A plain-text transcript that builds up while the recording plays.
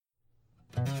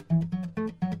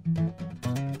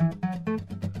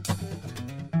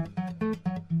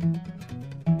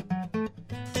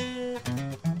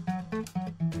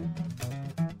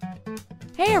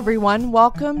everyone.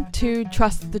 Welcome to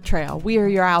Trust the Trail. We are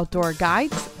your outdoor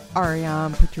guides,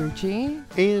 Ariane Petrucci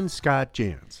and Scott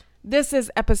Jans. This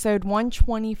is episode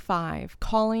 125,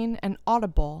 Calling an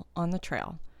Audible on the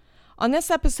Trail. On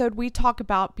this episode, we talk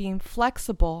about being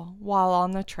flexible while on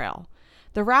the trail.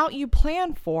 The route you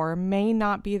plan for may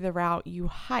not be the route you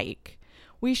hike.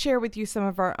 We share with you some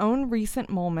of our own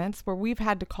recent moments where we've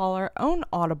had to call our own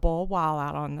audible while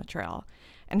out on the trail,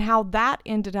 and how that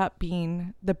ended up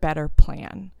being the better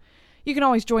plan. You can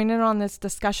always join in on this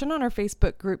discussion on our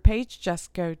Facebook group page.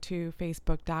 Just go to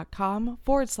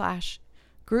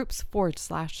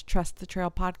facebook.com/groups/Trust the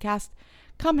Trail podcast.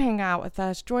 Come hang out with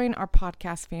us, join our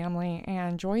podcast family,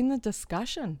 and join the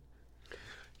discussion.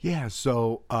 Yeah,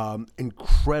 so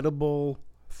incredible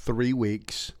 3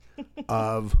 weeks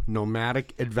of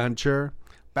nomadic adventure,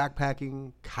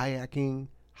 backpacking, kayaking,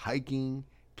 hiking,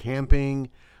 camping,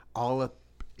 all up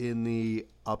in the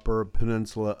upper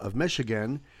peninsula of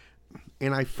Michigan.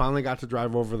 And I finally got to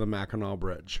drive over the Mackinac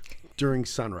Bridge during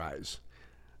sunrise.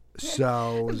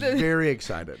 So I was very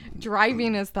excited.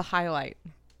 Driving is the highlight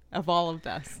of all of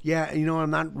this. Yeah, I'm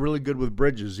not really good with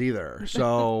bridges either.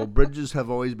 So bridges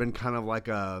have always been kind of like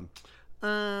a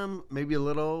maybe a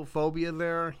little phobia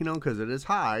there, because it is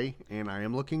high and I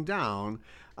am looking down.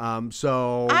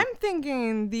 So I'm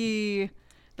thinking the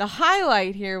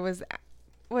highlight here was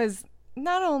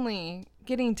not only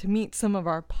getting to meet some of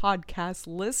our podcast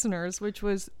listeners, which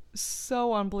was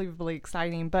so unbelievably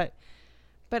exciting, but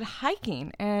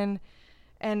hiking and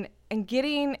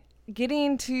getting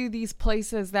to these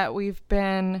places that we've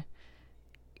been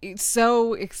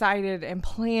so excited and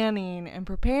planning and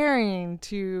preparing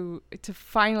to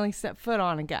finally set foot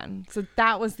on again. So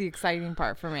that was the exciting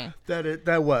part for me.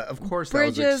 That was, of course,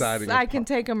 Bridges, that was exciting. I can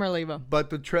take them or leave them.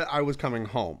 But the trip, I was coming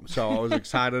home, so I was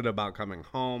excited about coming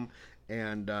home.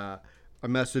 And I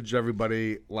messaged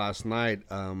everybody last night.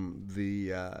 Being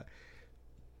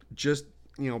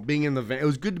in the van, it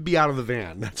was good to be out of the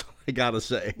van. That's all I gotta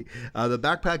say. The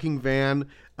backpacking van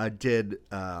did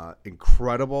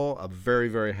incredible. I'm very,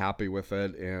 very happy with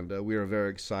it, and we are very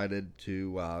excited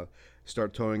to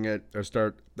start towing the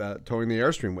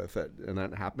Airstream with it, and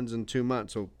that happens in 2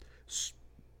 months.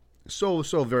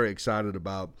 So very excited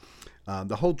about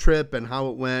the whole trip and how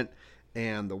it went,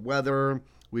 and the weather.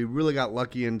 We really got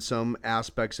lucky in some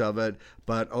aspects of it,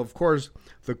 but of course,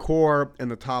 the core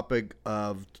and the topic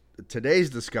of today's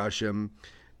discussion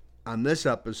on this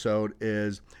episode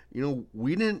is,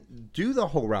 we didn't do the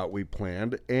whole route we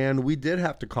planned, and we did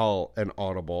have to call an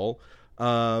audible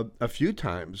a few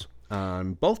times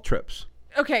on both trips.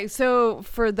 Okay, so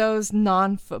for those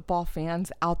non-football fans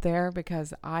out there,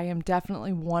 because I am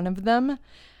definitely one of them,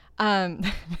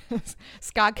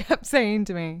 Scott kept saying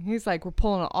to me, he's like, we're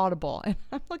pulling an audible. And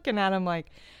I'm looking at him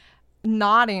like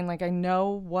nodding, like I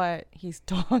know what he's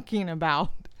talking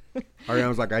about. Ariane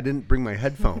was like, I didn't bring my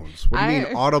headphones. What do you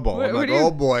mean audible? I'm like,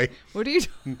 oh boy. What are you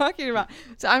talking about?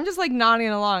 So I'm just like nodding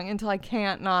along until I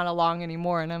can't nod along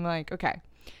anymore. And I'm like, okay,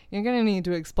 you're going to need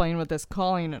to explain what this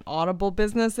calling an audible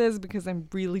business is, because I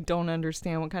really don't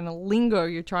understand what kind of lingo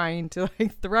you're trying to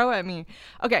like throw at me.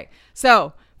 Okay,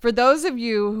 so for those of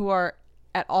you who are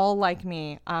at all like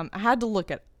me, I had to look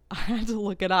it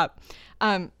up.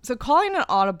 So calling an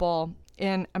audible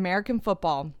in American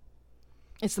football,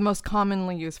 it's the most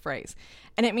commonly used phrase.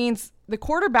 And it means the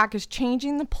quarterback is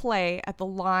changing the play at the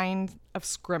line of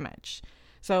scrimmage.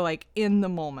 So like in the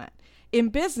moment. In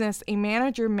business, a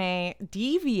manager may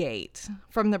deviate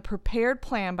from the prepared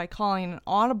plan by calling an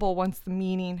audible once the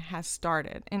meeting has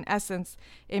started. In essence,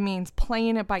 it means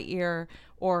playing it by ear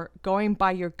or going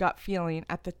by your gut feeling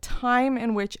at the time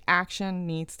in which action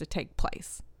needs to take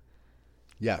place.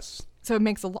 Yes. So it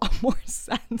makes a lot more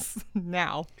sense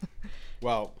now.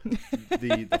 Well,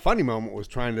 the funny moment was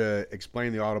trying to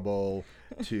explain the audible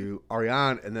to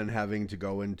Ariane and then having to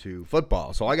go into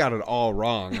football. So I got it all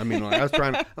wrong. I mean, I was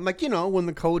trying to, I'm like, when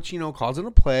the coach, calls in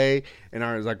a play, and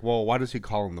I was like, well, why does he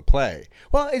call him the play?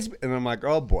 Well, and I'm like,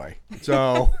 oh boy.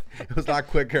 So it was a lot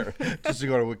quicker just to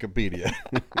go to Wikipedia.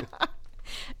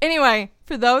 Anyway,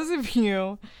 for those of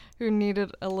you who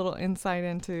needed a little insight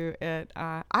into it,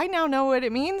 I now know what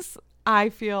it means. I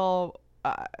feel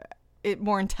it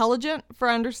more intelligent for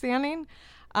understanding,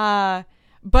 but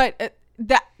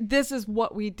this is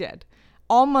what we did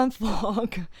all month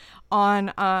long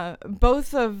on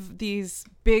both of these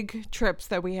big trips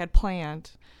that we had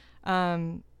planned.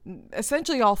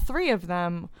 Essentially all 3 of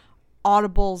them,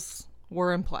 audibles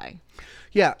were in play.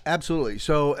 Yeah, absolutely.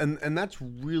 So and that's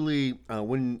really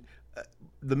when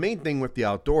the main thing with the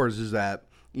outdoors is that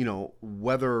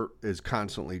weather is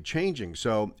constantly changing.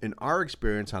 So in our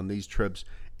experience on these trips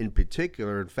in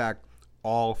particular, in fact,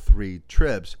 all 3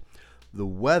 trips, the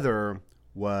weather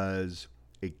was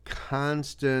a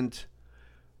constant.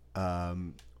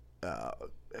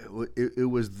 It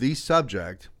was the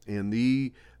subject and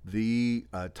the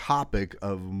topic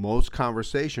of most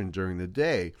conversation during the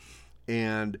day,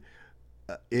 and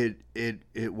it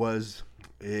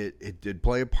did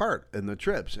play a part in the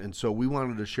trips. And so we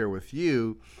wanted to share with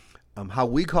you how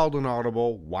we called an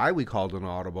audible, why we called an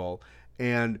audible,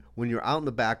 and when you're out in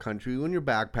the backcountry, when you're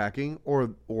backpacking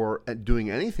or doing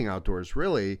anything outdoors,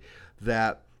 really,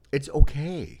 that it's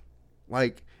okay.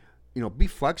 Like, be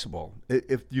flexible.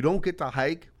 If you don't get to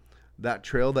hike that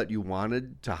trail that you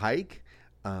wanted to hike,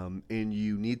 and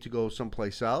you need to go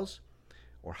someplace else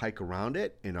or hike around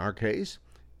it, in our case,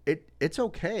 it's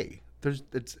okay.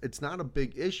 It's not a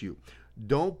big issue.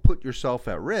 Don't put yourself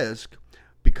at risk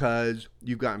because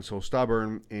you've gotten so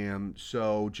stubborn and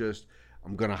so just,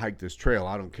 I'm going to hike this trail.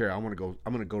 I don't care. I'm going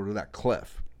to go to that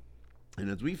cliff. And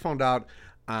as we found out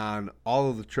on all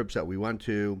of the trips that we went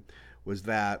to, was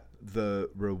that the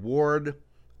reward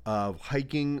of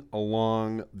hiking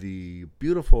along the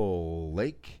beautiful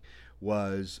lake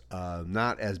was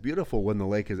not as beautiful when the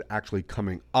lake is actually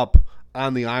coming up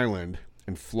on the island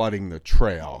and flooding the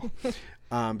trail.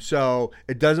 So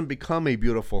it doesn't become a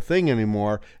beautiful thing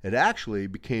anymore. It actually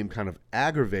became kind of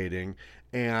aggravating,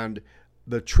 and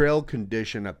the trail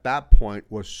condition at that point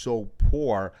was so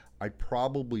poor, I'd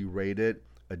probably rate it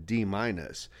a D-.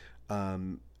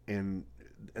 And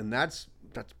that's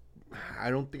I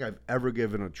don't think I've ever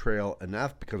given a trail an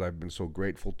F because I've been so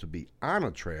grateful to be on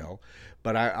a trail.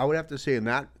 But I would have to say in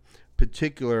that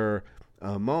particular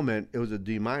moment, it was a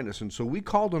D-. And so we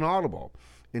called an audible.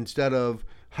 Instead of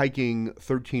hiking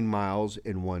 13 miles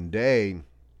in one day,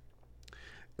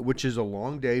 which is a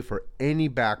long day for any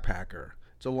backpacker.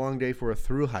 It's a long day for a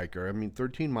thru hiker. I mean,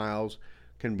 13 miles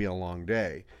can be a long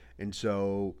day. And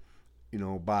so,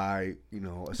 by,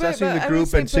 assessing the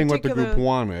group and seeing what the group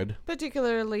wanted.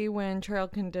 Particularly when trail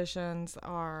conditions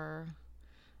are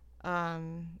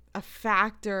a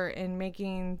factor in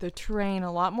making the terrain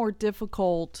a lot more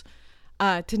difficult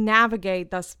to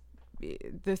navigate, thus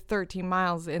the 13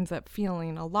 miles ends up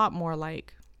feeling a lot more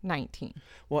like 19.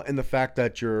 Well, and the fact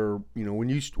that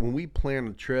when we plan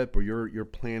a trip or you're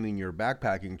planning your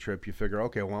backpacking trip, you figure,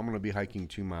 okay, well, I'm going to be hiking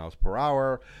 2 miles per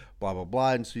hour, blah, blah,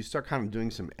 blah. And so you start kind of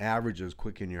doing some averages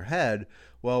quick in your head.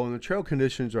 Well, when the trail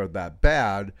conditions are that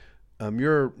bad,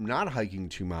 you're not hiking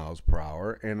 2 miles per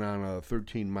hour. And on a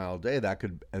 13-mile day, that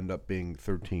could end up being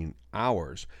 13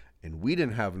 hours. And we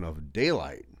didn't have enough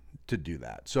daylight to do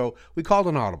that. So we called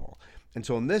an audible. And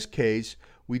so in this case,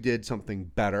 we did something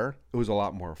better. It was a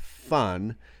lot more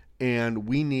fun, and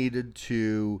we needed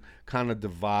to kind of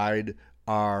divide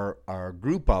our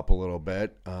group up a little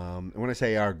bit. And when I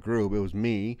say our group, it was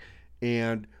me,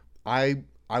 and I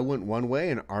went one way,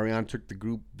 and Ariane took the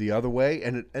group the other way,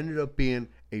 and it ended up being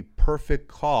a perfect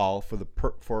call for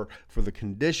the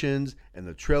conditions and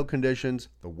the trail conditions,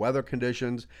 the weather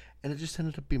conditions, and it just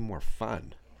ended up being more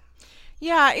fun.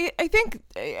 Yeah, I think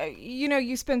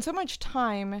you spend so much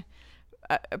time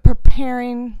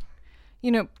preparing,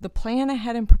 the plan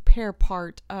ahead and prepare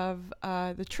part of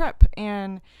the trip,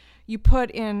 and you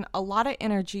put in a lot of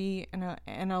energy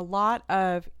and a lot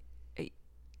of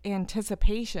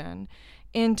anticipation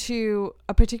into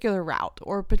a particular route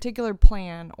or a particular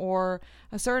plan or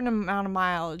a certain amount of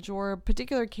mileage or a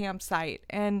particular campsite,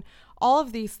 and all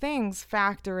of these things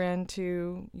factor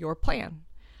into your plan.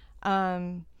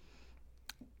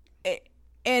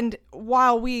 And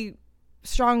while we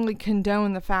strongly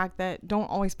condone the fact that don't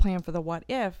always plan for the what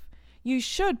if, you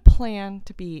should plan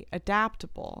to be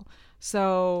adaptable.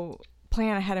 So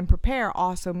plan ahead and prepare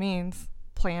also means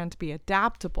plan to be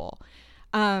adaptable.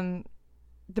 The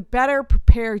better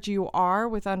prepared you are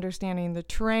with understanding the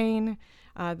terrain,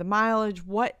 the mileage,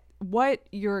 what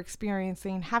you're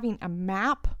experiencing, having a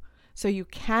map so you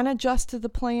can adjust to the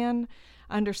plan,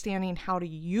 understanding how to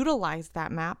utilize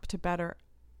that map to better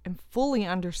and fully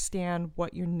understand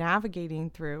what you're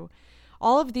navigating through.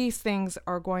 All of these things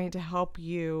are going to help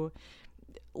you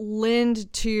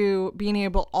lend to being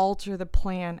able to alter the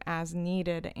plan as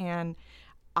needed. And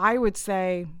I would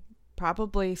say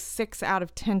probably 6 out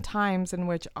of 10 times in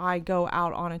which I go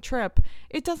out on a trip,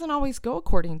 it doesn't always go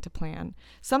according to plan.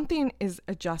 Something is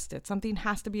adjusted. Something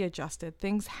has to be adjusted.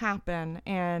 Things happen.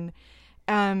 And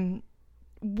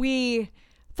we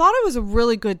thought it was a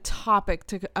really good topic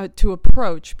to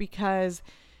approach because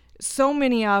so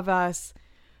many of us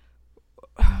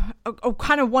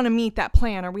kind of want to meet that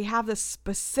plan, or we have this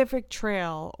specific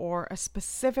trail or a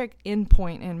specific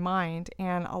endpoint in mind,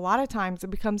 and a lot of times it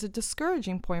becomes a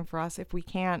discouraging point for us if we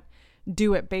can't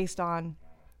do it based on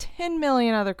 10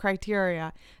 million other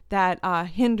criteria that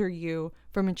hinder you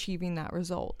from achieving that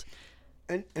result.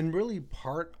 And really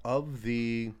part of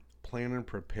the plan and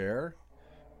prepare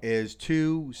is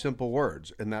two simple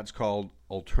words, and that's called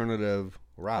alternative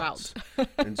routes.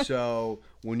 And so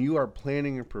when you are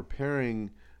planning and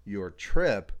preparing your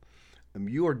trip,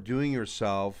 you are doing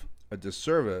yourself a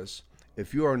disservice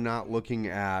if you are not looking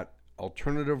at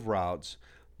alternative routes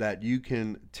that you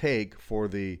can take for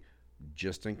the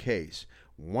just in case.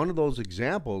 One of those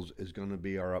examples is going to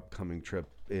be our upcoming trip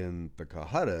in the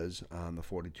Coahuillas on the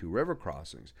 42 river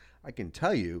crossings. I can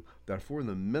tell you that if we're in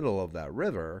the middle of that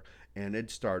river and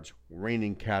it starts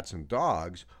raining cats and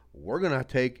dogs, we're going to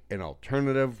take an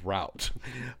alternative route.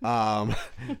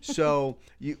 So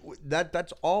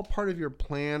that's all part of your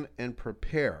plan and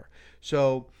prepare.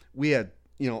 So we had,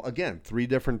 again, 3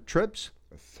 different trips,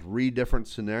 3 different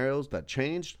scenarios that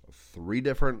changed, 3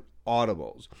 different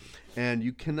audibles. And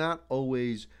you cannot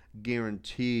always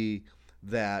guarantee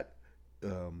that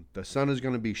the sun is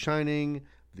going to be shining,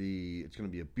 it's going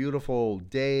to be a beautiful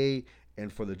day,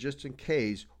 and for the just in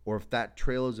case, or if that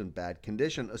trail is in bad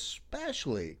condition,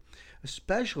 especially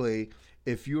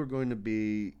if you're going to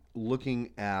be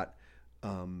looking at,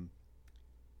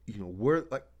 where,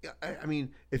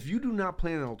 if you do not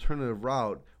plan an alternative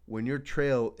route when your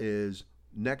trail is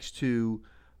next to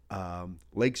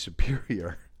Lake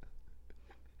Superior,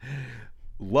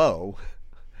 low,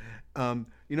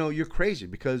 you're crazy,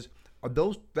 because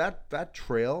that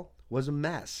trail was a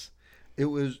mess. It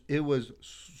was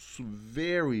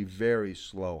very, very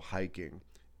slow hiking,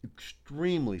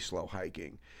 extremely slow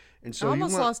hiking, and so I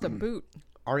almost lost a boot.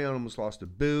 Ariana almost lost a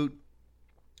boot,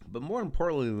 but more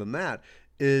importantly than that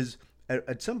is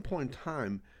at some point in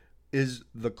time is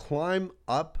the climb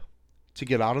up to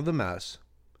get out of the mess,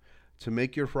 to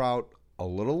make your route a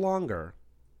little longer,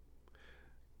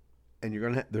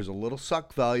 and there's a little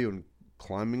suck value in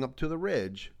climbing up to the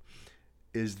ridge.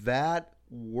 Is that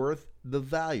worth the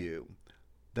value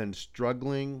than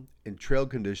struggling in trail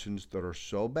conditions that are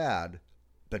so bad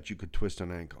that you could twist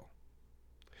an ankle?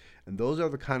 And those are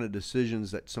the kind of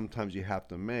decisions that sometimes you have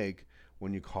to make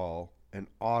when you call an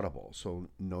audible. So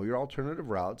know your alternative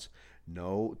routes,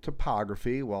 know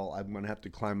topography. Well, I'm going to have to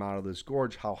climb out of this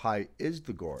gorge. How high is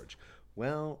the gorge?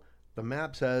 Well, the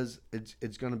map says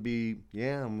it's going to be,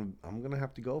 I'm going to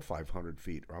have to go 500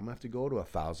 feet, or I'm going to have to go to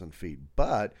 1,000 feet.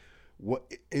 But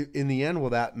in the end, will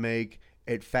that make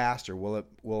it faster? Will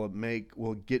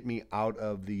it get me out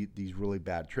of these really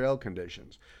bad trail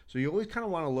conditions? So you always kind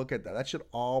of want to look at that. That should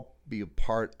all be a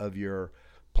part of your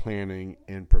planning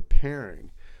and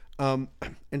preparing. And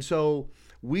so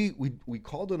we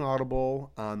called an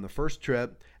audible on the first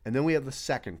trip, and then we have the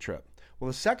second trip. Well,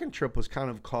 the second trip was kind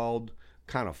of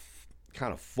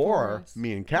for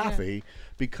me and Kathy,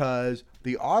 because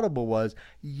the audible was,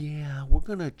 we're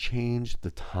going to change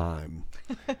the time.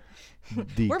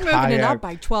 We're moving it up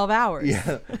by 12 hours.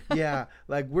 Yeah.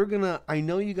 Like I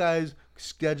know you guys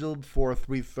scheduled for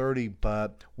 3:30,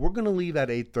 but we're going to leave at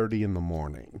 8:30 in the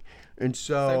morning. And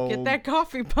so get that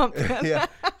coffee pumping. Yeah.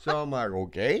 So I'm like,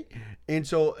 okay. And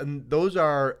those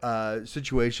are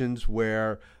situations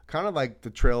where kind of like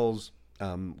the trails,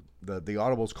 the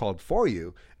audible's called for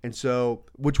you. And so,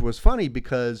 which was funny,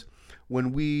 because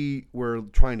when we were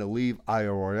trying to leave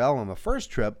Isle Royale on the first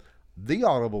trip, the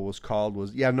audible was called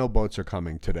no boats are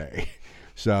coming today.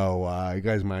 So you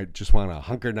guys might just want to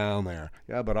hunker down there.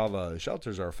 Yeah, but all the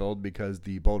shelters are filled because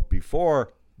the boat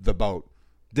before the boat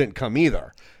didn't come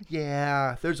either.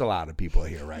 Yeah, there's a lot of people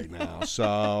here right now.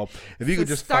 So if you could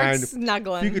just find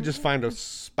a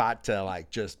spot to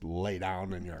just lay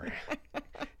down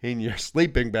in your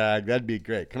sleeping bag, that'd be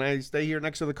great. Can I stay here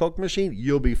next to the Coke machine?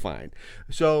 You'll be fine.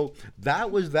 So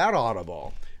that was that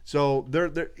audible. So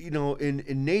they're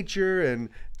in nature and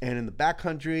in the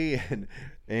backcountry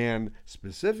and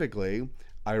specifically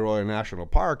Iroya National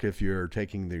Park, if you're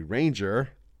taking the Ranger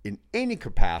in any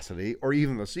capacity or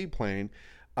even the seaplane,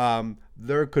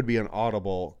 there could be an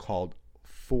audible called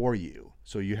for you.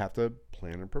 So you have to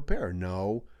plan and prepare,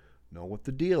 know what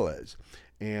the deal is.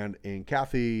 And in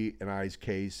Kathy and I's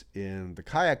case, in the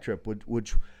kayak trip,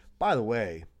 which by the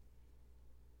way,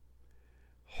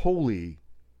 holy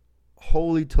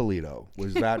Toledo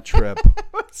was that trip. I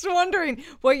was wondering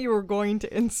what you were going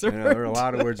to insert. There were a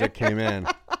lot of words that came in.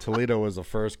 Toledo was the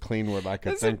first clean word I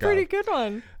could think of. That's a pretty good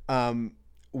one.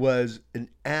 Was an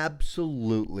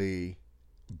absolutely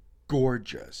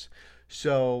gorgeous.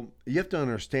 So you have to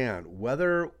understand,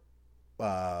 weather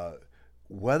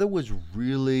was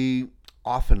really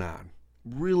off and on.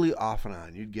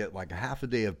 You'd get like a half a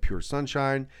day of pure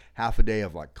sunshine, half a day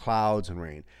of like clouds and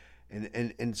rain.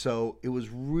 And so it was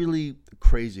really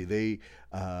crazy.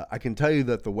 I can tell you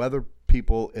that the weather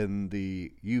people in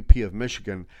the UP of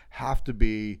Michigan have to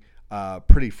be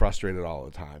pretty frustrated all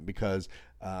the time because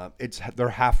they're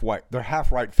half right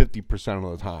 50%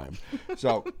 of the time.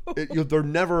 So they're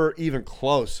never even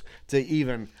close to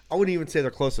even. I wouldn't even say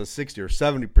they're close to 60 or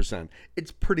 70%.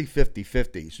 It's pretty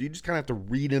 50-50. So you just kind of have to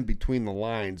read in between the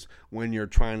lines when you're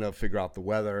trying to figure out the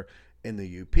weather in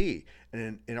the UP.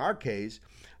 And in our case,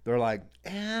 they're like,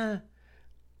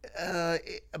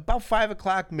 about 5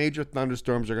 o'clock, major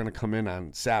thunderstorms are going to come in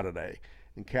on Saturday.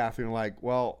 And Kathy and I are like,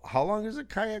 well, how long is a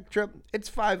kayak trip? It's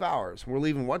 5 hours. We're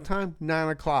leaving what time? 9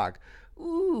 o'clock.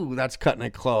 Ooh, that's cutting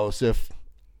it close if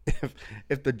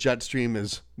the jet stream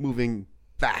is moving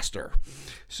faster.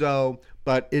 So,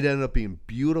 but it ended up being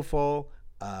beautiful.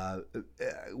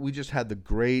 We just had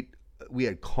we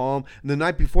had calm. And the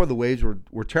night before, the waves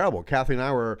were terrible. Kathy and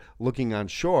I were looking on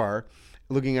shore,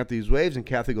 looking at these waves, and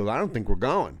Kathy goes, I don't think we're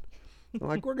going. I'm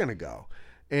like, we're going to go.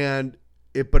 But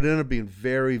it ended up being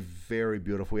very, very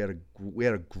beautiful. We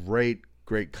had a great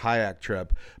kayak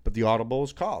trip, but the Audible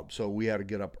was called. So we had to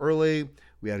get up early.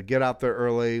 We had to get out there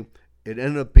early. It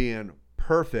ended up being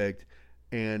perfect.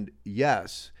 And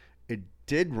yes, it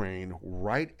did rain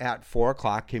right at 4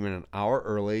 o'clock, came in an hour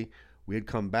early. We had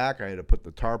come back. I had to put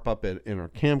the tarp up in our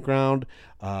campground.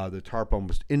 The tarp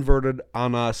almost inverted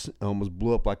on us, almost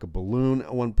blew up like a balloon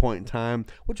at one point in time,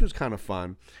 which was kind of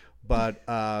fun. But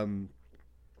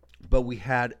we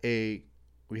had a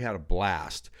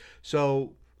blast.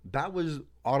 So that was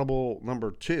Audible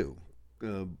number 2.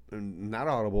 And that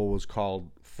Audible was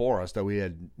called for us that we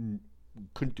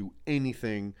couldn't do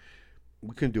anything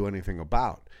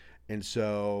about. And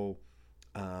so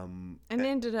and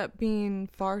ended up being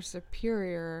far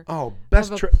superior. Oh,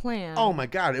 best plan. Oh my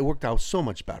God, it worked out so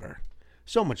much better.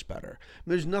 So much better.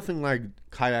 There's nothing like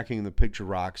kayaking in the picture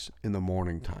rocks in the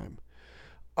morning time.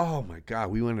 Oh my God,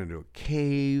 we went into a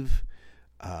cave.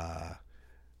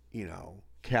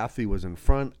 Kathy was in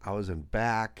front, I was in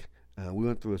back. We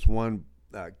went through this one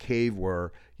cave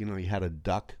where, you had a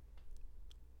duck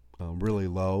really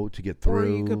low to get through. Or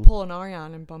you could pull an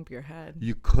Ariane and bump your head.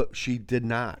 You could. She did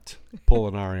not pull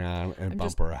an Ariane and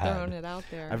bump her head. I'm just throwing it out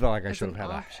there. I felt like I should have had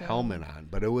a helmet on,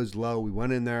 but it was low. We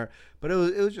went in there, but it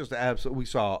was just absolute. We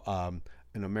saw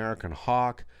an American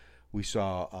hawk. We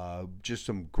saw just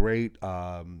some great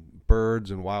birds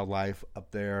and wildlife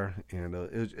up there, and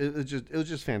it was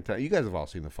just fantastic. You guys have all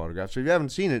seen the photographs. So if you haven't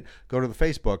seen it, go to the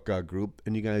Facebook group,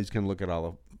 and you guys can look at all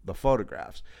of the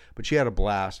photographs. But she had a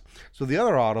blast. So the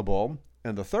other Audible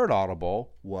and the third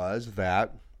Audible was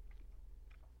that,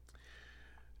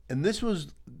 and this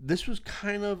was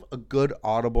kind of a good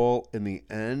Audible in the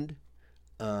end.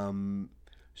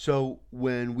 So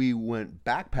when we went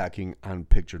backpacking on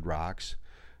Pictured Rocks,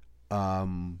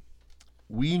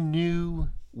 we knew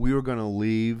we were going to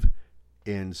leave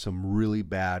in some really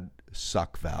bad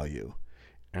suck value.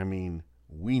 I mean,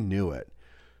 we knew it.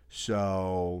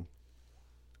 So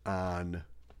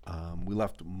we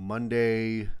left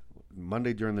Monday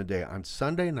during the day. On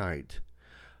Sunday night,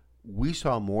 we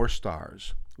saw more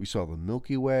stars. We saw the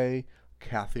Milky Way.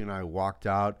 Kathy and I walked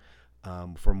out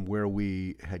from where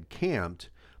we had camped.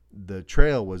 The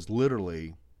trail was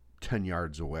literally 10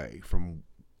 yards away from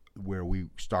where we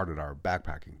started our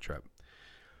backpacking trip.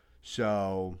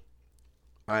 So,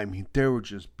 I mean, there were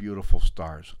just beautiful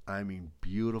stars. I mean,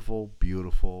 beautiful,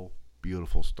 beautiful,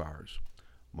 beautiful stars.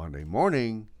 Monday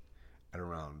morning, at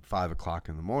around 5 o'clock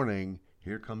in the morning,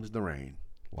 here comes the rain,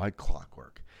 like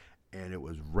clockwork. And it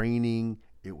was raining.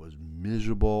 It was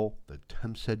miserable. The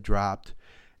temps had dropped.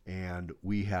 And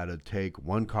we had to take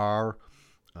one car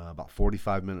about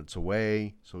 45 minutes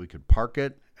away so we could park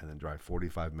it and then drive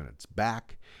 45 minutes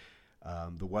back.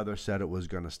 The weather said it was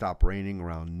going to stop raining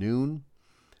around noon.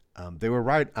 They were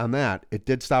right on that. It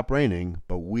did stop raining,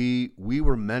 but we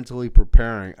were mentally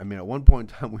preparing. I mean, at one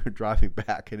point in time, we were driving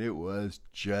back, and it was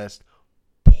just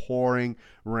pouring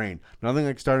rain. Nothing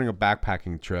like starting a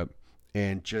backpacking trip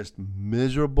and just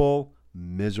miserable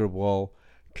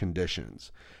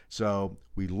conditions. So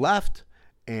we left,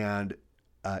 and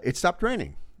it stopped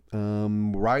raining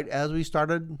right as we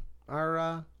started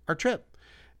our trip.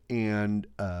 And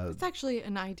it's actually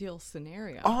an ideal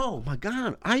scenario. Oh my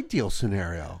God, ideal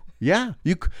scenario. Yeah,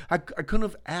 I couldn't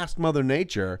have asked Mother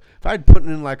Nature if I'd put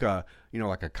in like a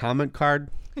comment card.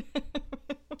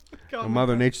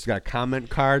 Mother Nature's got a comment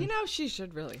card. She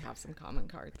should really have some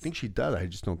comment cards. I think she does. I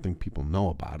just don't think people know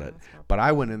about it. But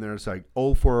I went in there and it's like,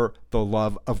 oh, for the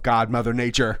love of God, Mother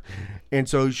Nature. And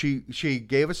so she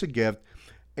gave us a gift.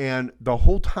 And the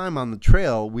whole time on the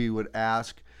trail, we would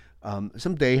ask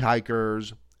some day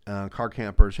hikers car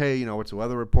campers, hey, what's the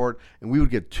weather report? And we would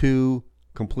get two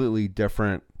completely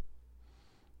different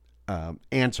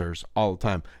answers all the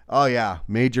time. Oh yeah,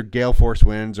 major gale force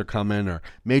winds are coming, or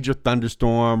major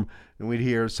thunderstorm, and we'd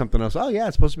hear something else. Oh yeah,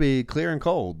 it's supposed to be clear and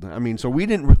cold. I mean, so we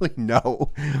didn't really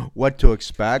know what to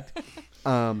expect.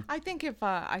 I think if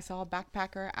I saw a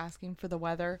backpacker asking for the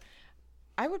weather,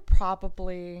 I'd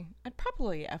probably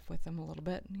F with them a little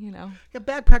bit, Yeah,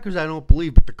 backpackers I don't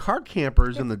believe, but the car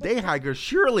campers and the day hikers,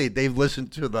 surely they've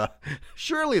listened to the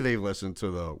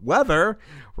weather,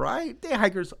 right? Day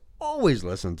hikers always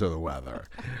listen to the weather.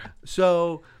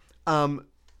 So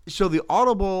the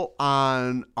audible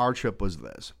on our trip was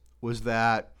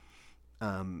that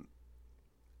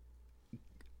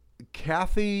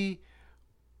Kathy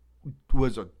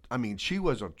she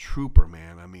was a trooper,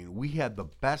 man. I mean, we had the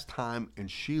best time, and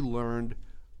she learned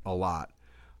a lot.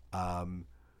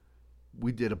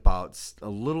 We did about a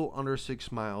little under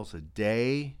 6 miles a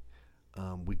day.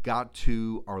 We got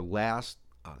to our last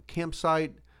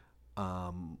campsite,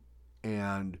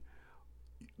 and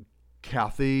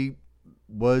Kathy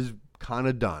was kind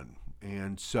of done.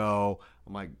 And so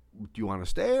I'm like, do you want to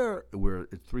stay? Or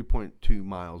it's 3.2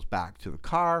 miles back to the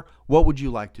car. What would you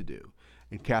like to do?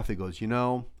 And Kathy goes,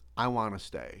 I want to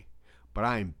stay, but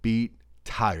I am beat,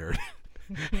 tired.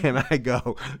 And I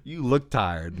go, you look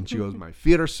tired. And she goes, my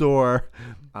feet are sore.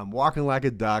 I'm walking like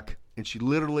a duck. And she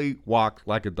literally walked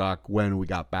like a duck when we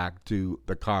got back to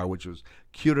the car, which was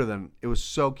it was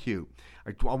so cute.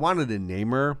 I wanted to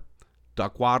name her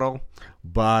Duck Waddle,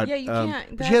 but yeah, you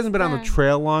can't. But she hasn't been on the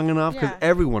trail long enough because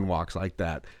everyone walks like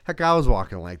that. Heck, I was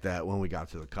walking like that when we got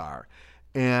to the car.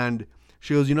 And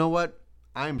she goes, you know what?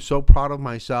 I am so proud of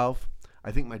myself.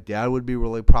 I think my dad would be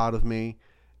really proud of me.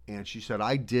 And she said,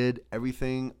 I did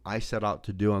everything I set out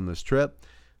to do on this trip.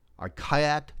 I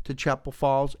kayaked to Chapel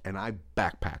Falls, and I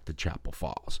backpacked to Chapel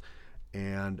Falls.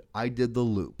 And I did the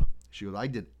loop. She goes, I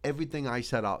did everything I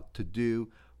set out to do.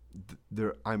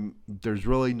 There's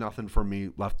really nothing for me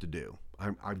left to do.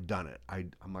 I've done it.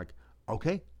 I'm like,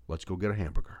 okay, let's go get a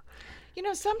hamburger.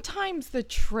 Sometimes the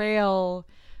trail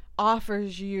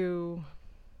offers you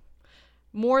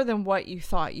more than what you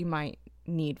thought you might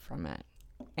need from it.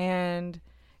 And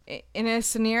in a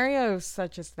scenario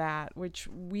such as that, which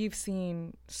we've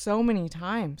seen so many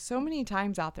times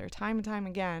out there, time and time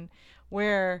again,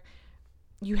 where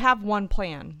you have one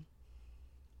plan.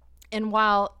 And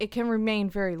while it can remain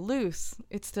very loose,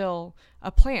 it's still a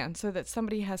plan so that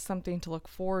somebody has something to look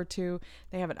forward to.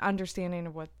 They have an understanding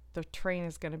of what the terrain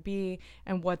is going to be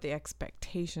and what the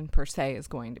expectation per se is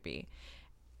going to be.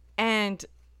 And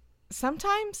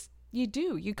sometimes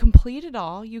you complete it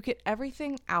all. You get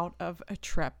everything out of a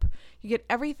trip. You get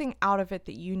everything out of it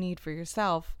that you need for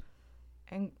yourself.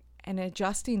 And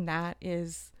adjusting that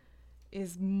is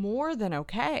more than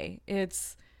okay.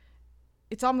 It's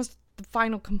almost the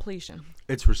final completion.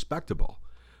 It's respectable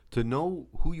to know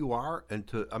who you are,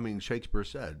 and Shakespeare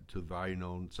said, to thy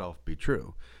own self be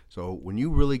true. So when you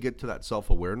really get to that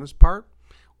self-awareness part,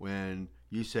 when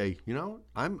you say,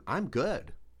 I'm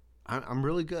good. I'm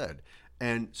really good.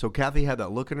 And so Kathy had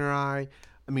that look in her eye.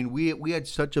 We had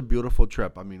such a beautiful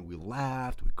trip. We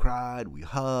laughed, we cried, we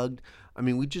hugged.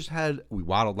 We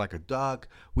waddled like a duck.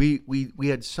 We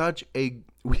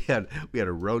had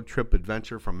a road trip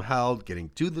adventure from hell, getting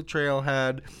to the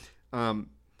trailhead,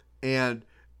 and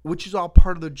which is all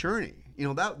part of the journey.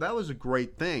 That was a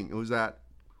great thing. It was that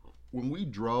when we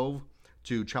drove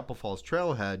to Chapel Falls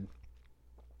Trailhead,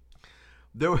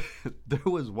 there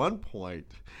was one point,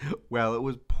 well, it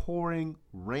was pouring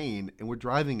rain, and we're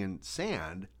driving in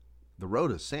sand. The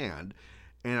road is sand.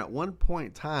 And at one point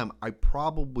in time, I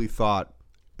probably thought,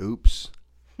 oops,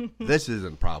 this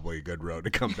isn't probably a good road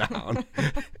to come down.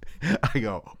 I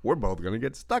go, we're both going to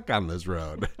get stuck on this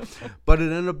road. But it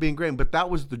ended up being great. But that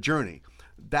was the journey.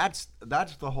 That's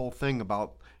the whole thing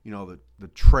about, the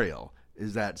trail,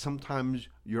 is that sometimes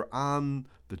you're on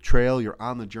the trail, you're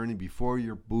on the journey before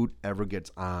your boot ever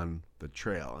gets on the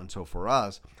trail. And so for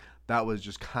us, that was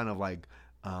just kind of like,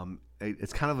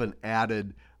 it's kind of an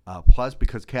added plus,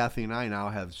 because Kathy and I now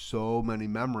have so many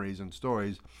memories and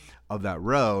stories of that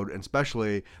road, and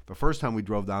especially the first time we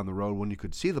drove down the road when you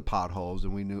could see the potholes,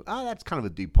 and we knew, that's kind of a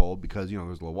deep hole because, there's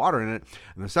a little water in it.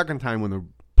 And the second time when the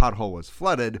pothole was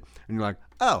flooded, and you're like,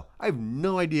 I have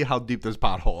no idea how deep this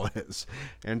pothole is.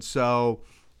 And so,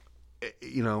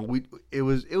 it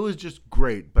was just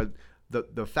great. But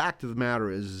the fact of the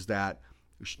matter is that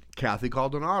Kathy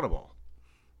called an audible.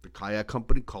 The kayak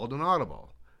company called an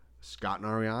audible. Scott and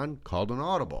Ariane called an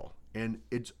audible. And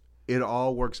it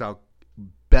all works out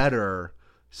better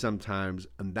sometimes,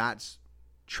 and that's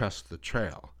trust the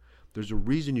trail. there's a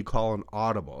reason you call an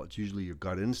audible. It's usually your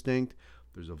gut instinct.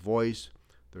 There's a voice.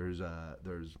 There's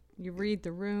you read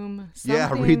the room.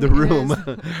 Read the room.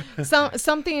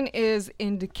 Something is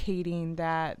indicating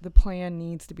that the plan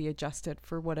needs to be adjusted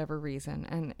for whatever reason,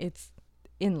 and it's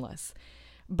endless.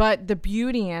 But the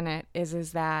beauty in it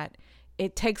is that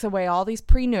it takes away all these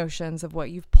pre-notions of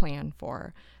what you've planned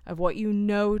for, of what you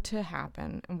know to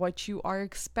happen, and what you are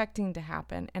expecting to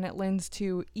happen, and it lends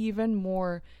to even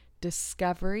more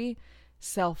discovery,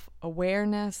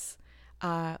 self-awareness,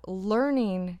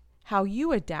 learning how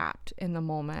you adapt in the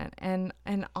moment. And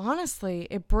honestly,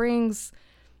 it brings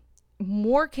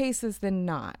more cases than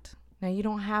not. Now, you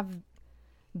don't have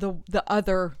the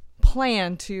other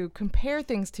plan to compare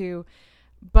things to,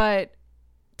 but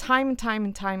time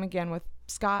and time again with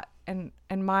Scott and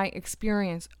my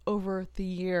experience over the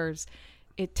years,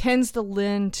 it tends to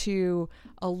lend to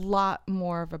a lot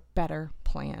more of a better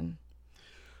plan.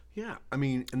 Yeah, I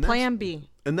mean, and Plan B.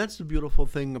 And that's the beautiful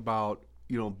thing about,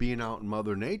 being out in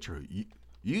Mother Nature.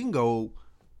 You can go,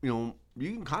 you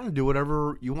can kind of do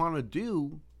whatever you want to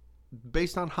do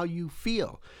based on how you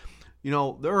feel.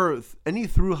 There are any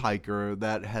through hiker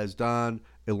that has done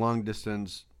a long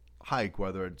distance hike,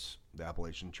 whether it's the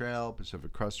Appalachian Trail,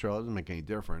 Pacific Crest Trail, it doesn't make any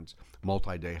difference,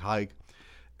 multi-day hike.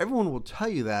 Everyone will tell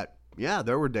you that, yeah,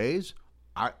 there were days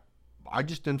I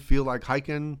just didn't feel like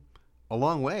hiking a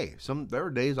long way. There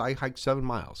were days I hiked 7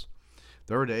 miles.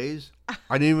 There were days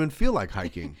I didn't even feel like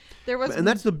hiking. And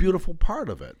that's the beautiful part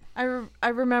of it. I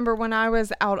remember when I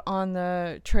was out on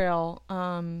the trail,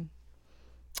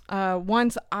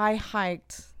 once I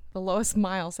hiked the lowest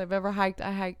miles I've ever hiked.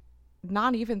 I hiked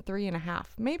not even 3.5.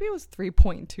 Maybe it was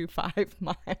 3.25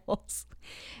 miles.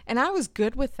 And I was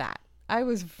good with that. I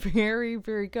was very,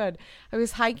 very good. I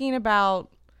was hiking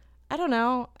about, I don't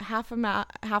know, half a mile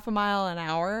an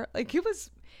hour. Like it was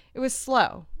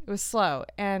slow. It was slow.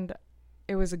 And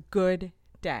it was a good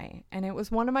day. And it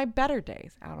was one of my better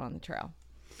days out on the trail.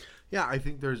 Yeah, I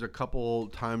think there's a couple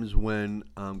times when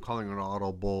calling an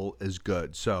audible is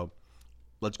good. So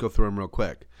let's go through them real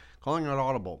quick. Calling an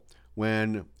audible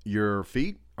when your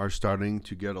feet are starting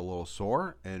to get a little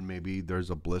sore and maybe there's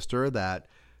a blister that,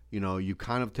 you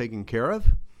kind of taken care of.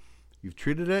 You've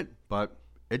treated it, but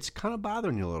it's kind of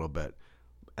bothering you a little bit.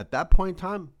 At that point in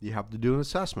time, you have to do an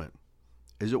assessment.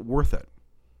 Is it worth it?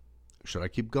 Should I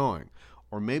keep going?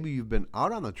 Or maybe you've been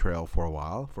out on the trail for a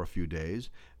while, for a few days.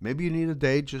 Maybe you need a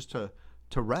day just to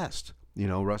rest.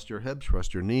 Rest your hips,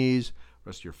 rest your knees,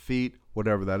 rest your feet,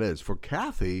 whatever that is. For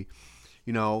Kathy,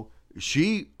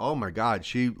 she, oh my God,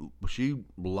 she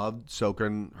loved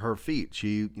soaking her feet.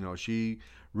 She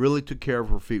really took care of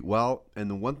her feet well. And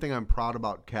the one thing I'm proud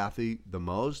about Kathy the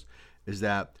most is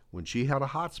that when she had a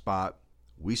hot spot,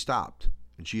 we stopped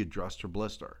and she addressed her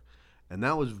blister. And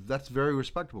that's very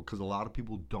respectable because a lot of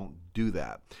people don't do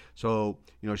that. So,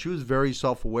 she was very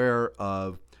self-aware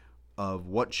of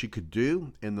what she could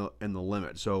do in the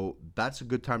limit. So that's a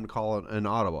good time to call an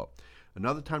audible.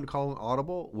 Another time to call an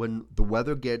audible when the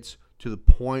weather gets to the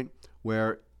point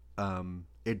where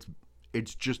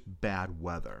it's just bad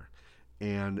weather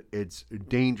and it's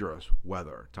dangerous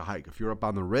weather to hike. If you're up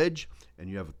on the ridge and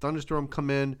you have a thunderstorm come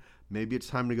in, maybe it's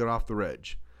time to get off the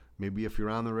ridge. Maybe if you're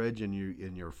on the ridge and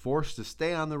you're forced to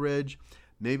stay on the ridge,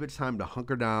 maybe it's time to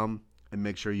hunker down and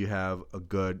make sure you have a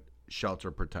good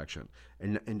shelter protection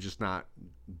and just not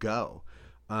go.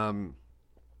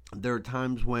 There are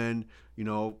times when,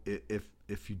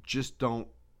 if you just don't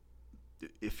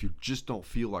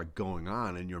feel like going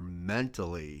on and you're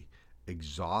mentally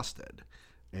exhausted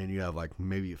and you have like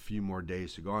maybe a few more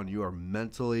days to go on, you are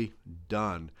mentally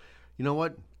done. You know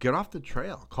what? Get off the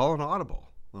trail. Call an audible.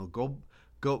 Go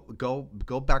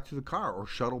back to the car or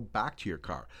shuttle back to your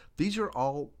car. These are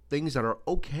all things that are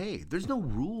okay. There's no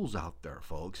rules out there,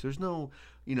 folks. There's no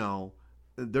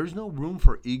room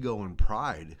for ego and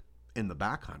pride in the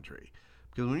backcountry.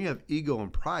 Because when you have ego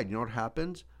and pride, you know what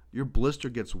happens? Your blister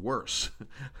gets worse.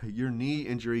 Your knee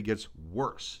injury gets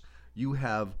worse. You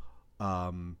have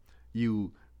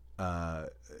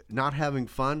not having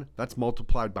fun, that's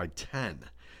multiplied by 10.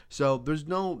 So there's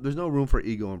no room for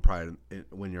ego and pride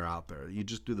when you're out there. You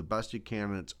just do the best you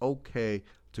can, and it's okay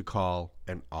to call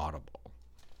an audible.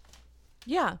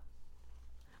 Yeah.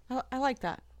 I like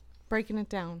that. Breaking it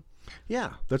down.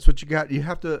 Yeah, that's what you got. You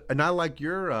have to, and I like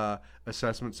your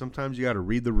assessment. Sometimes you got to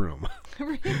read the room.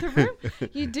 Read the room?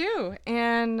 You do.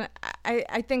 And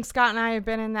I think Scott and I have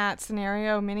been in that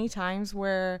scenario many times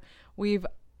where we've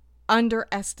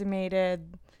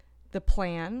underestimated the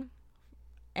plan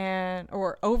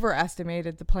or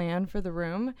overestimated the plan for the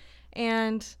room,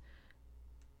 and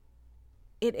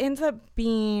it ends up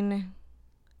being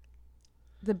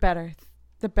the better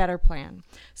the better plan.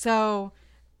 So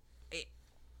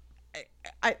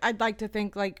I'd like to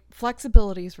think like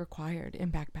flexibility is required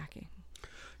in backpacking.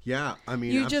 Yeah, I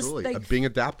mean, You just, absolutely. like, Being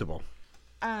adaptable.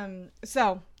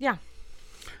 So yeah.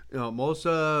 You know, most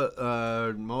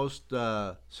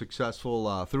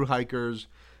successful thru hikers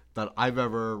that I've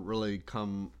ever really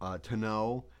come to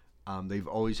know, they've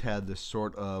always had this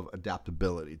sort of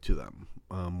adaptability to them.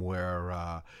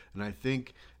 And I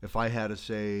think if I had to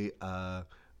say,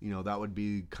 that would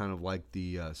be kind of like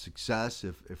the success.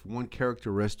 If one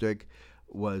characteristic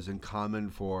was in common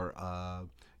for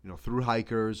thru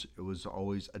hikers, it was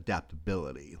always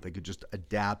adaptability. They could just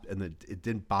adapt, and it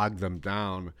didn't bog them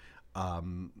down.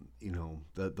 The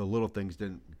little things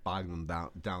didn't bog them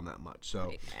down that much.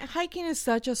 So hiking is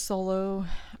such a solo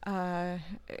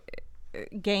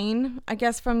gain, I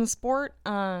guess, from the sport.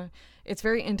 It's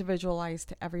very individualized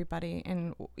to everybody,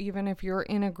 and even if you're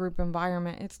in a group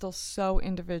environment, it's still so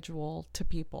individual to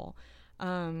people.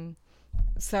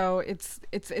 So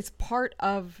it's part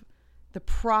of the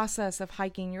process of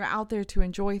hiking. You're out there to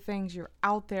enjoy things. You're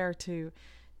out there to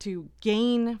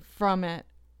gain from it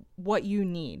what you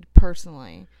need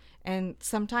personally, and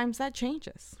sometimes that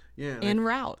changes en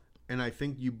route. And I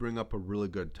think you bring up a really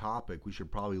good topic. We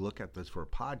should probably look at this for a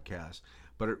podcast,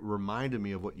 but it reminded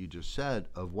me of what you just said,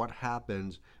 of what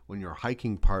happens when your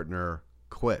hiking partner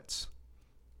quits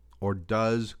or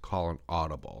does call an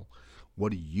audible.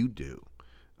 What do you do?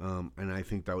 And I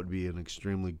think that would be an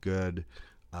extremely good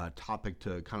topic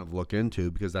to kind of look into,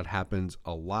 because that happens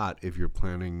a lot if you're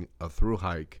planning a thru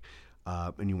hike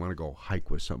and you want to go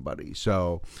hike with somebody.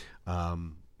 So,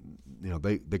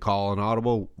 they call an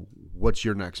audible. What's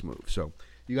your next move? So,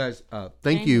 you guys,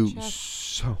 thank you.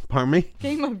 So, pardon me?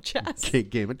 Game of chess.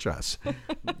 Game of chess.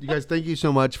 You guys, thank you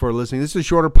so much for listening. This is a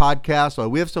shorter podcast.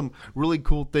 We have some really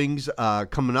cool things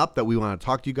coming up that we want to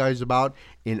talk to you guys about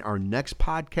in our next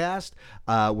podcast.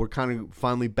 We're kind of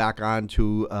finally back on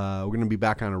to, we're going to be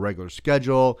back on a regular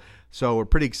schedule. So we're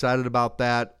pretty excited about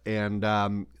that, and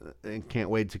can't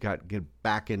wait to get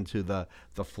back into the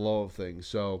flow of things.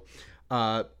 So,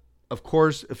 of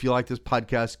course, if you like this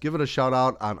podcast, give it a shout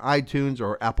out on iTunes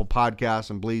or Apple Podcasts,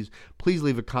 and please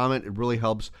leave a comment. It really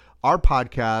helps our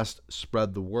podcast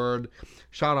spread the word.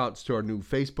 Shout outs to our new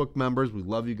Facebook members. We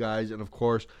love you guys. And of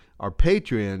course, our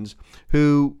Patreons,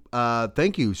 who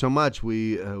thank you so much.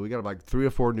 We got like 3 or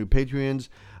 4 new Patreons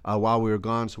while we were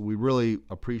gone, so we really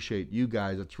appreciate you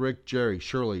guys. It's Rick, Jerry,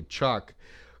 Shirley, Chuck,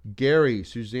 Gary,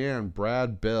 Suzanne,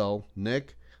 Brad, Bill,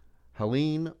 Nick,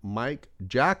 Helene, Mike,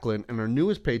 Jacqueline, and our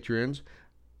newest patrons,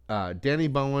 Danny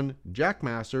Bowen, Jack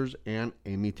Masters, and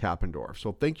Amy Tappendorf.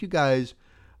 So thank you guys.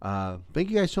 Thank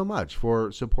you guys so much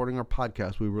for supporting our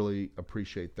podcast. We really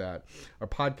appreciate that. Our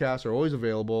podcasts are always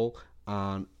available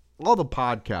on all the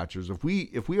podcatchers.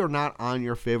 If we are not on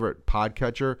your favorite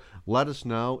podcatcher, let us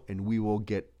know, and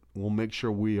we'll make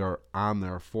sure we are on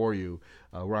there for you.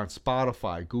 We're on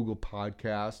Spotify, Google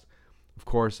Podcast, of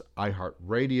course,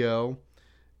 iHeartRadio,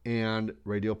 and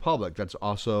Radio Public. That's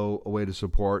also a way to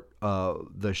support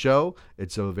the show.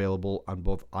 It's available on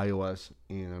both iOS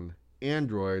and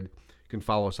Android. You can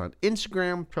follow us on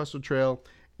Instagram, Trestle Trail,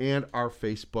 and our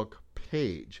Facebook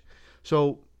page.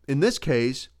 So in this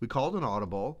case, we called an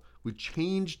audible. We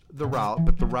changed the route,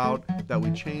 but the route that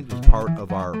we changed was part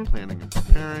of our planning and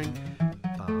preparing,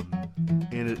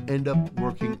 and it ended up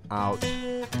working out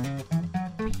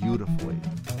beautifully.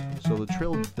 So the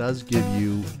trail does give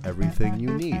you everything you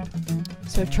need.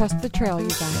 So trust the trail, you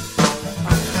guys.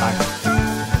 Bye.